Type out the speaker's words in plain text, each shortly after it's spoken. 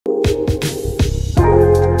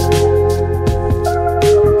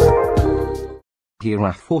Here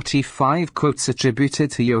are 45 quotes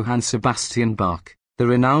attributed to Johann Sebastian Bach, the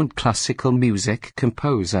renowned classical music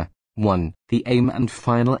composer. 1. The aim and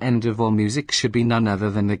final end of all music should be none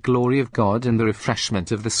other than the glory of God and the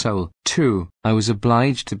refreshment of the soul. 2. I was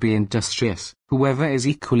obliged to be industrious. Whoever is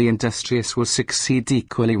equally industrious will succeed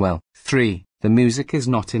equally well. 3. The music is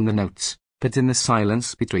not in the notes, but in the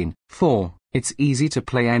silence between. 4. It's easy to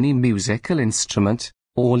play any musical instrument.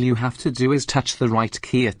 All you have to do is touch the right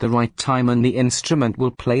key at the right time and the instrument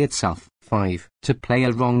will play itself. 5. To play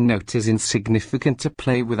a wrong note is insignificant. To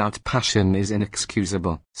play without passion is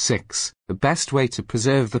inexcusable. 6. The best way to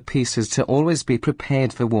preserve the peace is to always be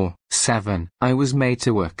prepared for war. 7. I was made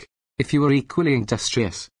to work. If you are equally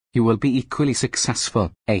industrious, you will be equally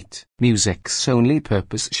successful. 8. Music's only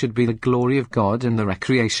purpose should be the glory of God and the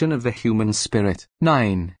recreation of the human spirit.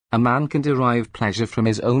 9. A man can derive pleasure from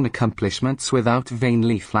his own accomplishments without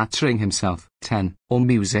vainly flattering himself. 10. All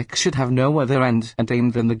music should have no other end and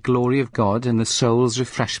aim than the glory of God and the soul's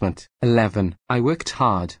refreshment. 11. I worked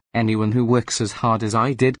hard. Anyone who works as hard as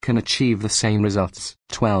I did can achieve the same results.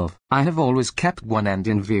 12. I have always kept one end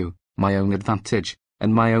in view, my own advantage,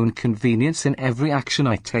 and my own convenience in every action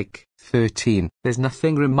I take. 13. There's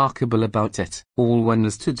nothing remarkable about it. All one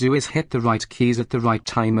has to do is hit the right keys at the right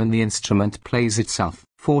time and the instrument plays itself.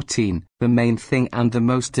 14. The main thing and the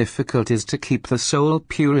most difficult is to keep the soul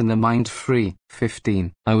pure and the mind free.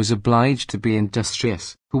 15. I was obliged to be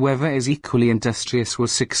industrious. Whoever is equally industrious will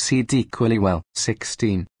succeed equally well.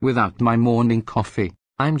 16. Without my morning coffee,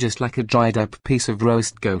 I'm just like a dried up piece of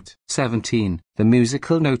roast goat. 17. The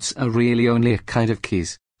musical notes are really only a kind of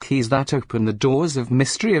keys that open the doors of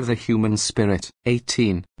mystery of the human spirit.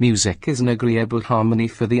 18. Music is an agreeable harmony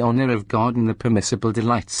for the honor of God and the permissible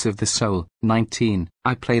delights of the soul. 19.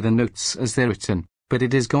 I play the notes as they're written, but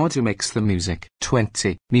it is God who makes the music.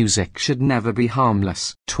 20. Music should never be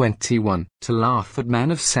harmless. 21. To laugh at men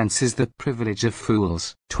of sense is the privilege of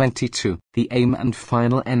fools. 22. The aim and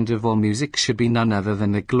final end of all music should be none other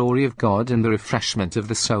than the glory of God and the refreshment of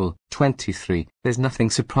the soul. 23. There's nothing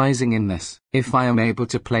surprising in this. If I am able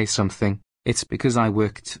to play something, it's because I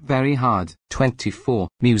worked very hard. 24.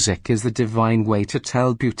 Music is the divine way to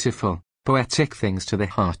tell beautiful, poetic things to the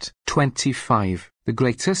heart. 25. The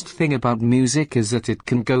greatest thing about music is that it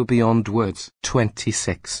can go beyond words.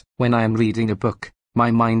 26. When I am reading a book, my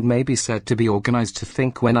mind may be said to be organized to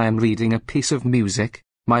think. When I am reading a piece of music,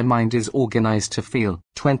 my mind is organized to feel.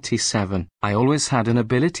 27. I always had an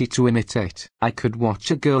ability to imitate. I could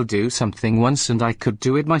watch a girl do something once and I could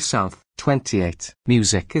do it myself. 28.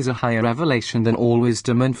 Music is a higher revelation than all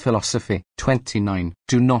wisdom and philosophy. 29.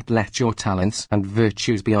 Do not let your talents and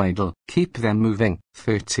virtues be idle. Keep them moving.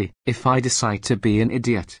 30. If I decide to be an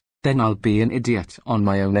idiot, then I'll be an idiot on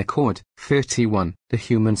my own accord. 31. The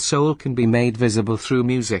human soul can be made visible through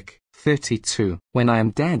music. 32. When I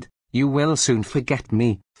am dead, you will soon forget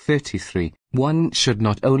me. 33. One should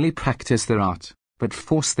not only practice their art, but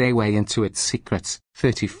force their way into its secrets.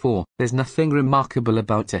 34. There's nothing remarkable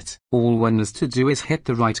about it. All one has to do is hit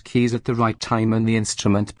the right keys at the right time and the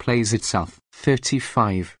instrument plays itself.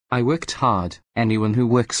 35. I worked hard. Anyone who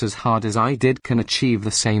works as hard as I did can achieve the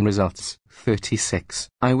same results. 36.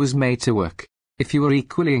 I was made to work. If you are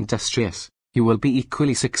equally industrious, you will be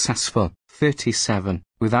equally successful. 37.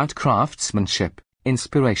 Without craftsmanship,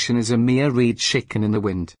 inspiration is a mere reed shaken in the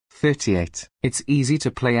wind. 38. It's easy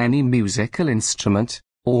to play any musical instrument.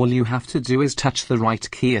 All you have to do is touch the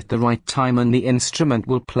right key at the right time and the instrument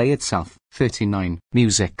will play itself. 39.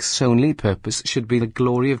 Music's only purpose should be the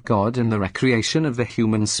glory of God and the recreation of the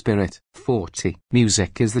human spirit. 40.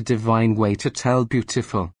 Music is the divine way to tell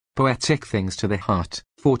beautiful, poetic things to the heart.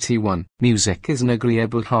 41. Music is an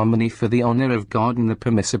agreeable harmony for the honor of God and the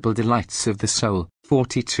permissible delights of the soul.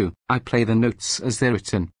 42. I play the notes as they're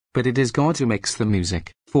written, but it is God who makes the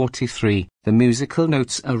music. 43. The musical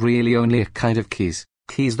notes are really only a kind of keys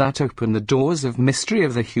that open the doors of mystery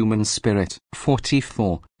of the human spirit.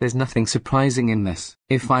 44. There's nothing surprising in this.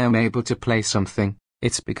 If I am able to play something,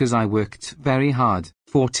 it's because I worked very hard.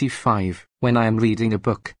 45. When I am reading a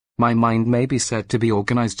book, my mind may be said to be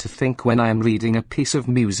organized to think. When I am reading a piece of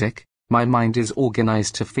music, my mind is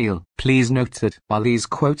organized to feel. Please note that while these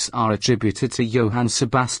quotes are attributed to Johann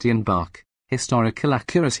Sebastian Bach, historical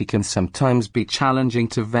accuracy can sometimes be challenging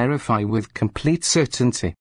to verify with complete certainty.